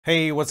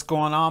Hey, what's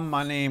going on?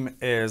 My name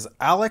is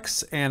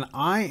Alex and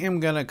I am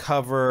going to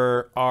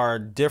cover our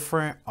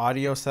different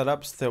audio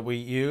setups that we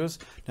use.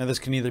 Now this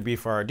can either be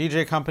for our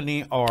DJ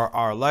company or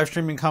our live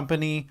streaming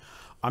company.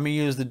 I'm going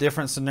to use the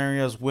different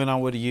scenarios when I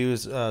would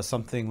use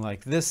something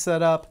like this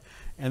setup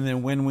and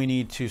then when we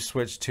need to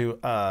switch to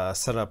a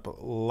setup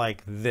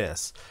like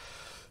this.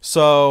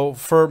 So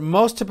for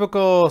most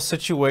typical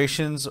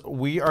situations,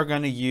 we are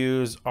going to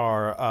use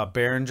our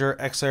Behringer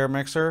Xair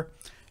mixer.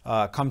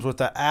 Comes with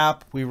the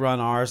app. We run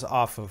ours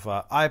off of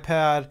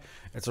iPad.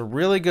 It's a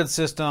really good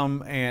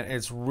system and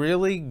it's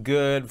really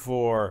good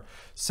for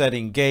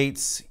setting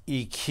gates,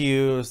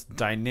 EQs,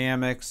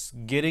 dynamics,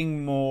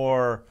 getting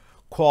more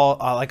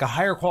like a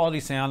higher quality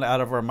sound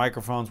out of our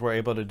microphones. We're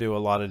able to do a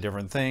lot of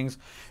different things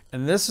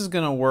and this is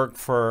going to work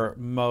for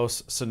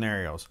most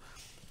scenarios.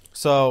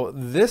 So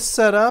this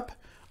setup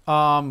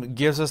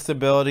gives us the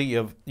ability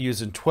of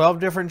using 12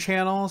 different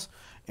channels.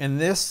 And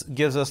this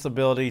gives us the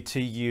ability to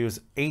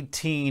use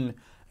 18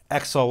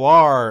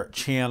 XLR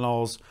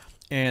channels.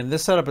 And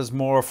this setup is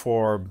more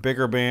for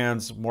bigger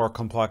bands, more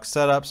complex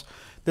setups.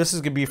 This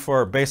is going to be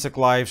for basic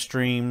live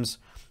streams.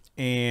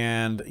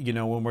 And, you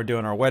know, when we're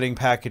doing our wedding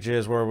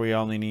packages where we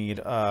only need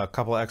a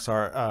couple of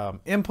XR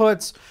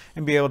inputs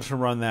and be able to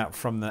run that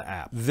from the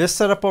app. This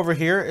setup over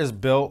here is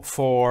built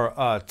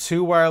for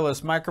 2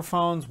 wireless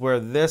microphones, where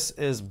this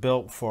is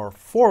built for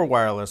 4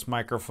 wireless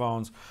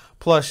microphones.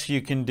 Plus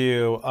you can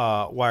do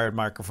wired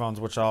microphones,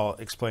 which I'll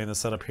explain the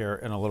setup here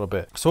in a little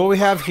bit. So what we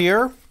have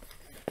here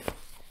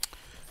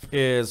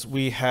is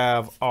we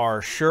have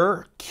our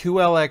Shure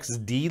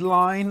QLXD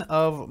line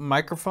of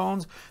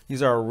microphones.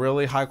 These are a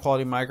really high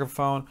quality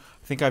microphone.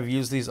 I think I've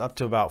used these up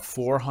to about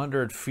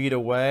 400 feet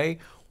away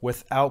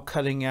without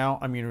cutting out.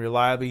 I mean,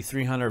 reliably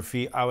 300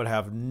 feet, I would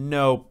have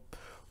no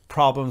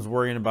problems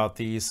worrying about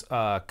these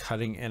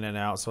cutting in and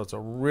out. So it's a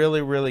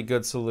really, really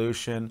good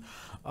solution.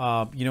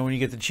 You know, when you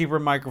get the cheaper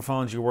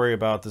microphones, you worry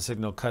about the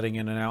signal cutting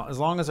in and out. As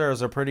long as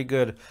there's a pretty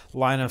good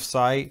line of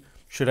sight,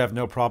 should have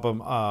no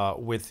problem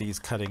with these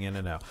cutting in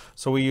and out.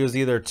 So we use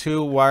either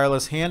 2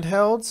 wireless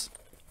handhelds,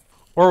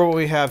 or what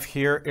we have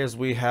here is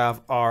we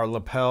have our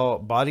lapel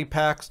body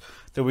packs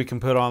that we can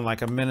put on,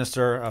 like a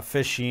minister,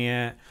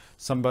 officiant,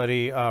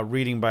 somebody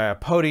reading by a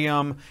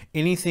podium,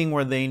 anything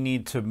where they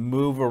need to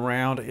move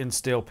around and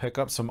still pick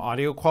up some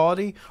audio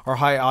quality or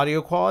high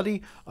audio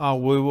quality.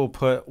 We will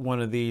put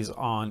one of these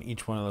on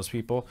each one of those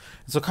people.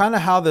 So kind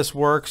of how this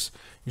works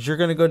is you're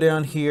going to go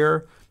down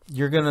here.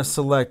 You're going to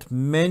select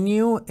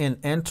menu and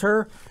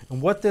enter.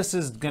 And what this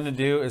is going to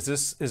do is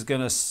this is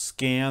going to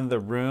scan the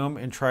room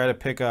and try to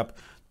pick up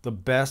the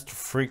best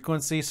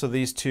frequency so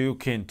these two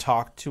can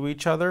talk to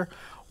each other.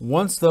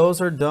 Once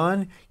those are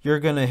done, you're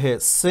going to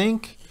hit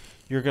sync.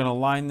 You're going to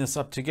line this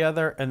up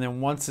together, and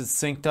then once it's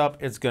synced up,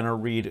 it's going to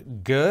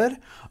read good.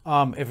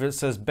 If it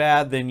says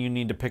bad, then you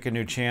need to pick a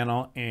new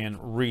channel and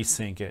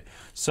resync it.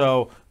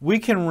 So we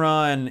can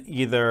run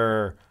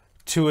either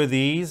 2 of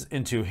these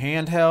into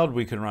handheld,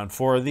 we can run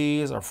 4 of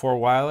these or 4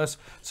 wireless.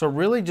 So it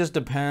really just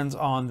depends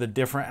on the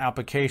different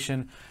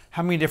application,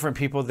 how many different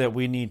people that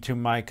we need to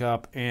mic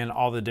up in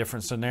all the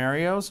different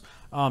scenarios.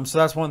 So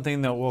that's one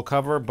thing that we'll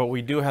cover, but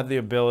we do have the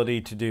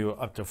ability to do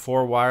up to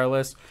 4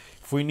 wireless.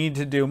 If we need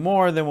to do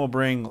more, then we'll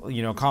bring,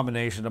 you know, a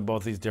combination of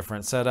both these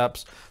different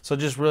setups. So it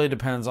just really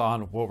depends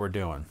on what we're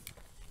doing.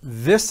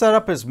 This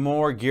setup is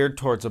more geared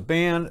towards a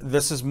band.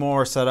 This is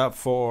more set up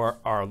for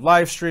our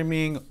live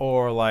streaming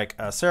or like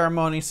a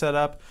ceremony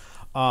setup.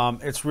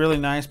 It's really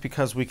nice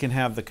because we can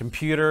have the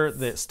computer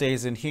that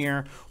stays in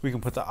here. We can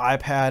put the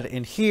iPad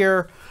in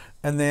here.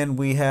 And then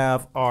we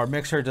have our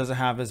mixer. It doesn't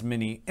have as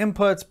many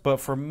inputs,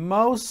 but for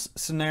most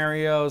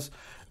scenarios,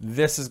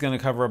 this is going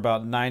to cover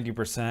about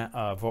 90%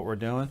 of what we're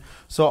doing.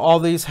 So all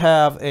these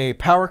have a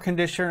power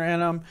conditioner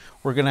in them.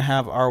 We're going to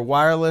have our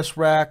wireless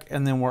rack,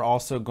 and then we're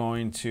also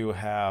going to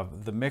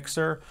have the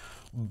mixer.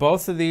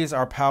 Both of these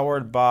are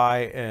powered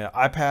by an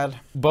iPad.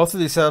 Both of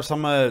these setups,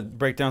 I'm going to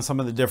break down some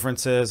of the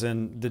differences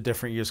and the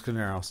different use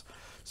scenarios.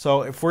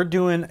 So if we're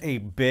doing a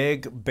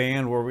big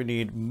band where we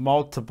need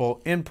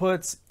multiple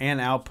inputs and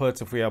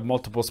outputs, if we have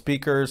multiple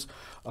speakers,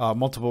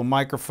 multiple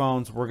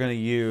microphones, we're going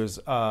to use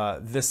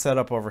this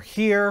setup over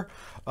here.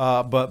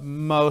 But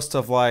most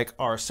of like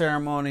our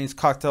ceremonies,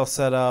 cocktail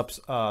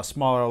setups,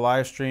 smaller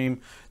live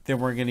stream, then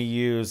we're going to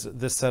use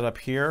this setup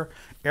here.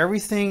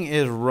 Everything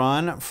is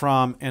run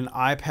from an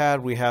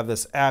iPad. We have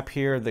this app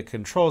here that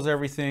controls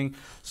everything.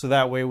 So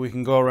that way we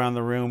can go around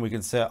the room. We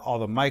can set all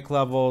the mic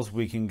levels.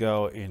 We can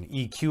go and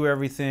EQ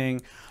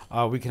everything.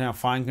 We can have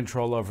fine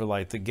control over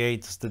like the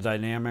gates, the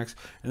dynamics.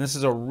 And this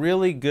is a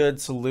really good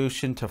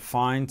solution to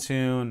fine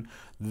tune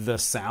the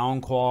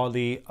sound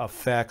quality,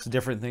 effects,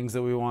 different things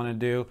that we want to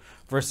do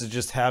versus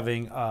just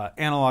having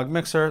analog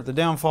mixer. The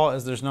downfall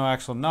is there's no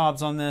actual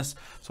knobs on this,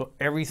 so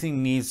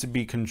everything needs to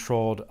be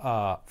controlled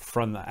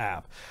from the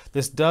app.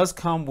 This does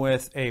come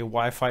with a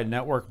Wi-Fi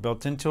network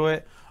built into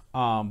it,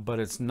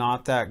 but it's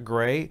not that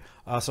great.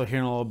 So here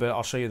in a little bit,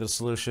 I'll show you the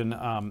solution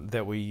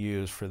that we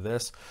use for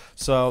this.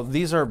 So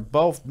these are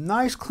both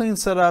nice, clean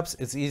setups.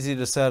 It's easy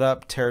to set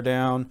up, tear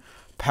down,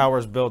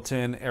 Power's built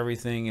in,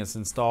 everything is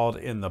installed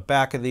in the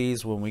back of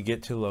these. When we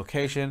get to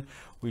location,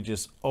 we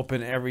just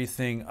open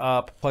everything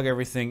up, plug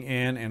everything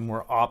in, and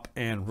we're up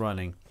and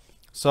running.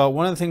 So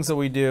one of the things that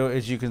we do,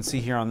 as you can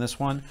see here on this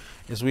one,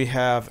 is we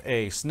have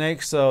a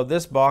snake. So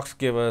this box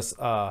gives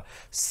us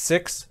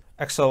 6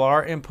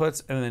 XLR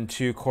inputs and then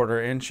 2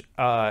 1/4-inch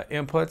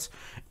inputs.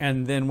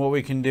 And then what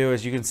we can do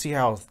is, you can see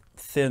how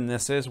thin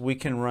this is. We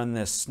can run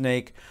this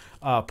snake,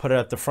 put it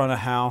at the front of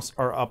house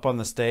or up on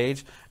the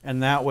stage,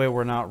 and that way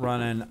we're not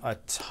running a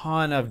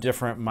ton of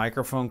different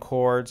microphone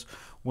cords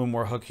when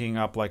we're hooking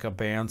up like a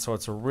band. So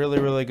it's a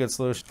really good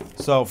solution.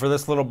 So for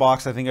this little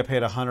box, I think I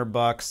paid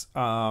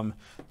 $100.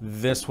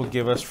 This will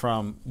give us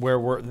from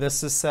where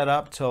this is set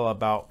up till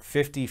about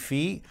 50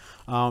 feet.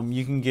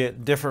 You can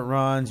get different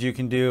runs. You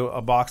can do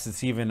a box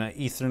that's even an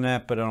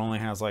Ethernet, but it only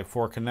has like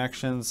 4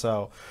 connections.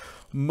 So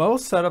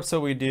most setups that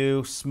we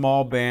do,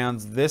 small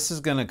bands, this is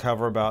going to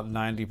cover about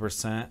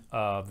 90%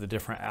 of the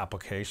different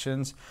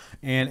applications.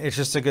 And it's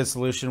just a good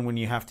solution when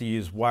you have to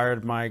use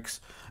wired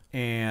mics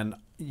and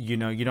you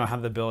know you don't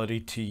have the ability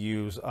to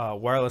use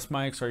wireless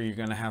mics, or you're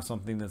going to have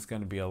something that's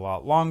going to be a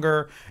lot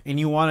longer and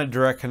you want a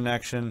direct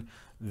connection.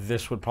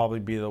 This would probably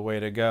be the way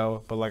to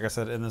go. But like I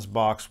said, in this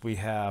box we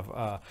have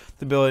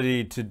the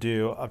ability to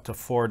do up to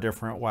 4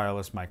 different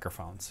wireless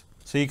microphones.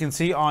 So you can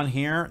see on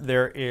here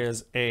there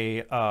is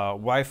a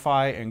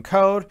Wi-Fi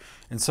encode,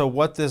 and so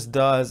what this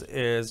does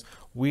is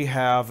we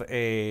have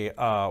a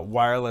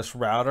wireless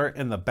router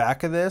in the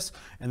back of this,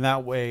 and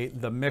that way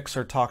the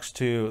mixer talks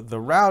to the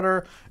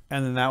router,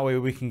 and then that way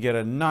we can get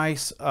a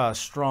nice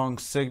strong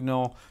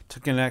signal to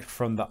connect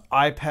from the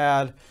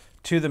iPad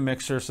to the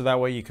mixer. So that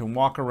way you can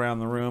walk around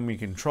the room, you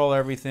control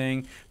everything.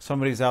 If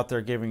somebody's out there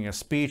giving a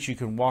speech, you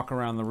can walk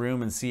around the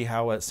room and see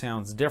how it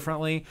sounds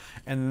differently,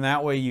 and then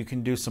that way you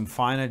can do some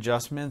fine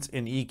adjustments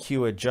and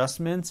EQ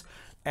adjustments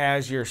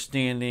as you're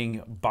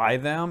standing by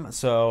them.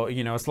 So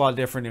you know, it's a lot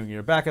different when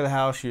you're back of the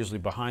house, usually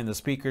behind the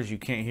speakers, you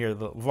can't hear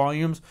the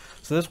volumes.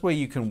 So this way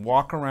you can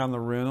walk around the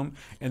room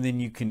and then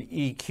you can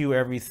EQ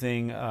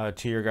everything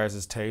to your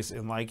guys' taste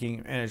and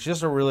liking, and it's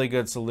just a really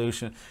good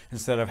solution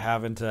instead of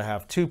having to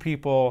have 2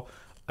 people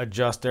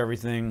adjust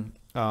everything.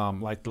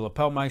 Like the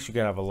lapel mics, you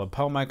gotta have a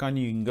lapel mic on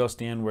you. You can go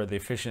stand where the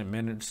efficient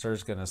minister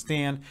is gonna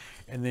stand,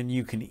 and then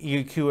you can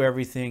EQ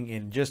everything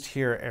and just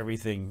hear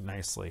everything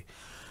nicely.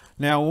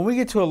 Now, when we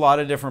get to a lot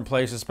of different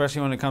places,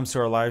 especially when it comes to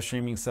our live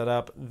streaming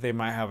setup, they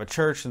might have a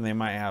church and they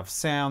might have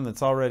sound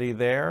that's already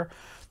there.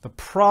 The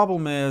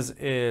problem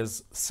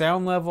is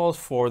sound levels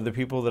for the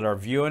people that are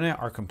viewing it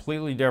are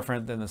completely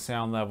different than the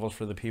sound levels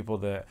for the people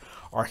that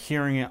are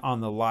hearing it on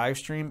the live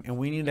stream. And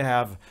we need to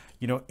have,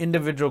 you know,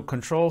 individual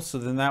controls, so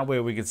then that way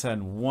we can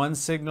send one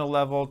signal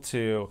level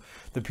to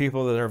the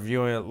people that are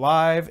viewing it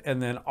live,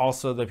 and then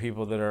also the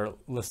people that are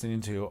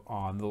listening to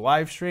on the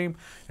live stream.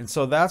 And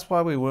so that's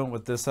why we went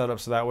with this setup,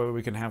 so that way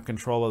we can have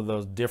control of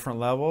those different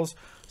levels.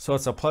 So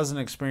it's a pleasant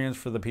experience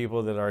for the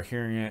people that are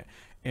hearing it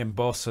in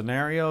both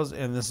scenarios,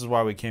 and this is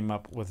why we came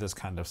up with this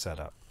kind of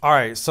setup. All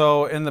right,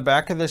 so in the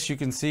back of this, you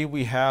can see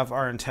we have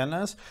our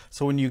antennas.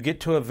 So when you get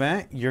to an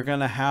event, you're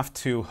gonna have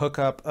to hook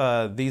up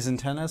these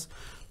antennas.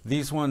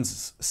 These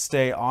ones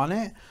stay on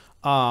it.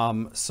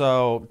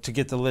 So to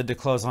get the lid to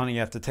close on it, you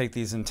have to take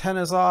these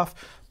antennas off,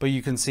 but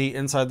you can see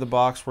inside the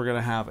box, we're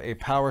gonna have a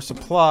power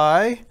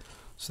supply.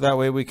 So that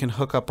way we can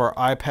hook up our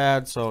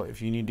iPad. So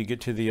if you need to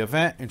get to the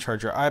event and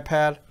charge your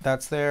iPad,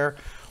 that's there.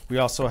 We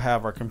also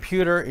have our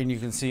computer, and you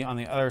can see on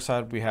the other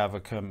side, we have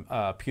a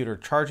computer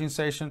charging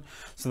station.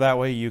 So that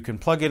way you can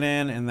plug it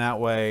in, and that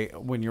way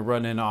when you're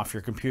running off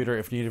your computer,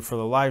 if needed for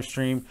the live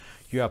stream,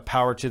 you have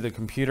power to the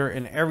computer,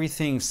 and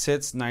everything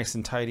sits nice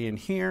and tidy in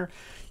here.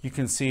 You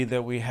can see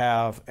that we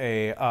have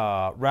a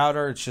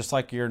router. It's just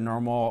like your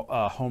normal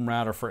home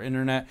router for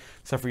internet,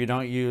 except for you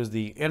don't use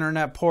the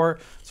internet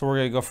port. So we're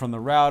gonna go from the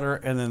router,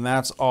 and then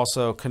that's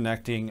also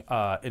connecting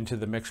into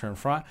the mixer in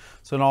front.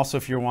 So and also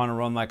if you wanna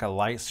run like a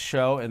light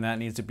show and that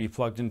needs to be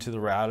plugged into the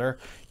router,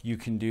 you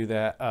can do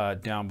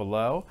that down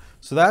below.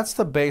 So that's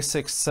the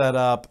basic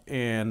setup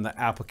and the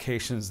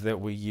applications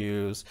that we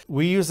use.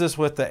 We use this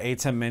with the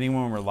A10 Mini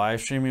when we're live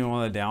streaming.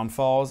 One of the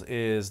downfalls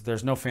is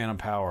there's no phantom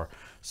power.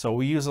 So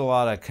we use a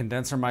lot of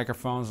condenser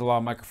microphones, a lot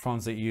of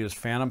microphones that use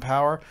phantom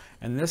power,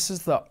 and this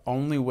is the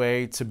only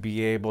way to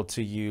be able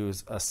to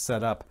use a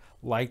setup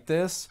like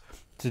this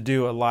to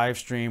do a live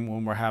stream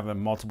when we're having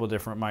multiple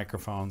different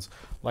microphones.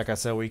 Like I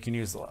said, we can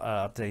use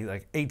up to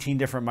like 18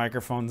 different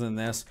microphones in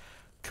this,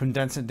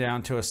 condense it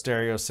down to a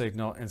stereo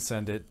signal, and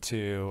send it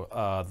to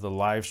the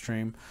live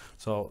stream.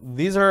 So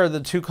these are the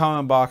 2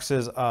 common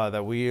boxes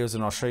that we use,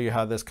 and I'll show you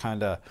how this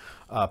kind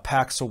of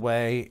packs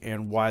away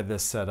and why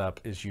this setup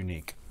is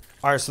unique.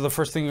 All right, so the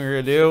first thing you're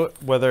gonna do,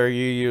 whether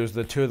you use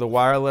the 2 of the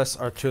wireless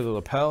or 2 of the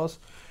lapels,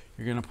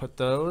 you're gonna put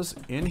those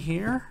in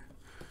here.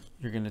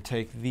 You're gonna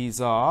take these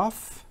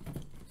off.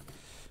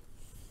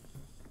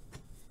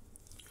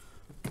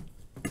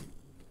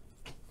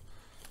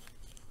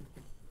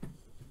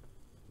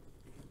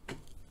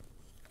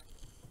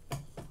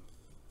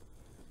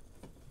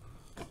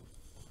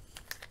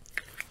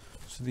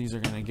 So these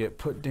are going to get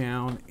put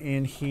down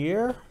in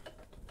here.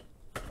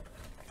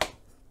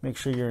 Make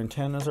sure your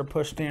antennas are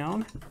pushed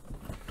down.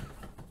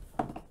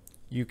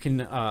 You can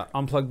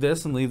unplug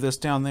this and leave this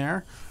down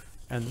there.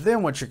 And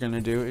then what you're going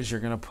to do is you're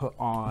going to put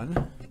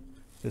on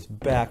this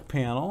back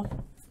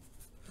panel.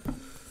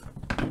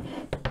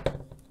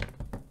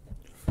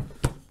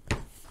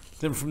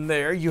 Then from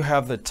there you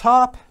have the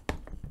top.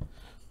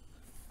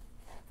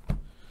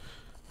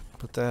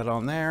 Put that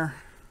on there.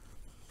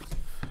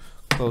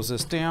 Close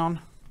this down.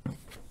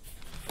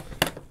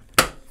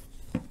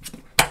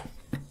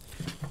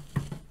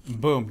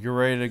 Boom, you're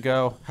ready to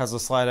go. Has a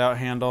slide out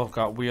handle,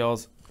 got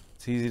wheels.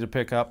 It's easy to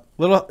pick up.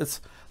 It's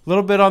a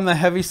little bit on the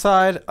heavy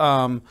side,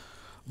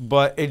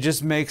 but it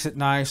just makes it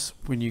nice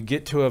when you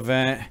get to an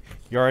event.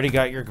 You already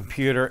got your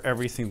computer,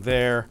 everything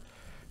there.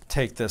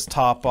 Take this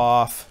top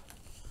off.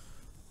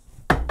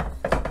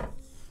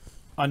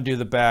 Undo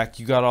the back.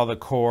 You got all the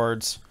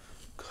cords.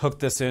 Hook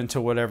this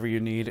into whatever you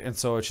need. And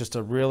so it's just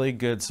a really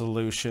good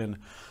solution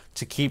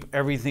to keep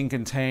everything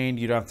contained.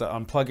 You don't have to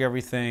unplug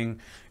everything.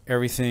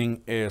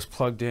 Everything is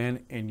plugged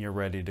in and you're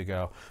ready to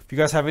go. If you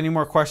guys have any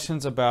more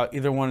questions about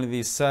either one of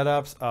these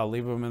setups,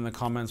 leave them in the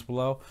comments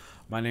below.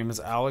 My name is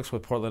Alex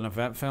with Portland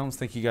Event Films.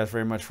 Thank you guys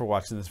very much for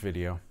watching this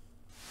video.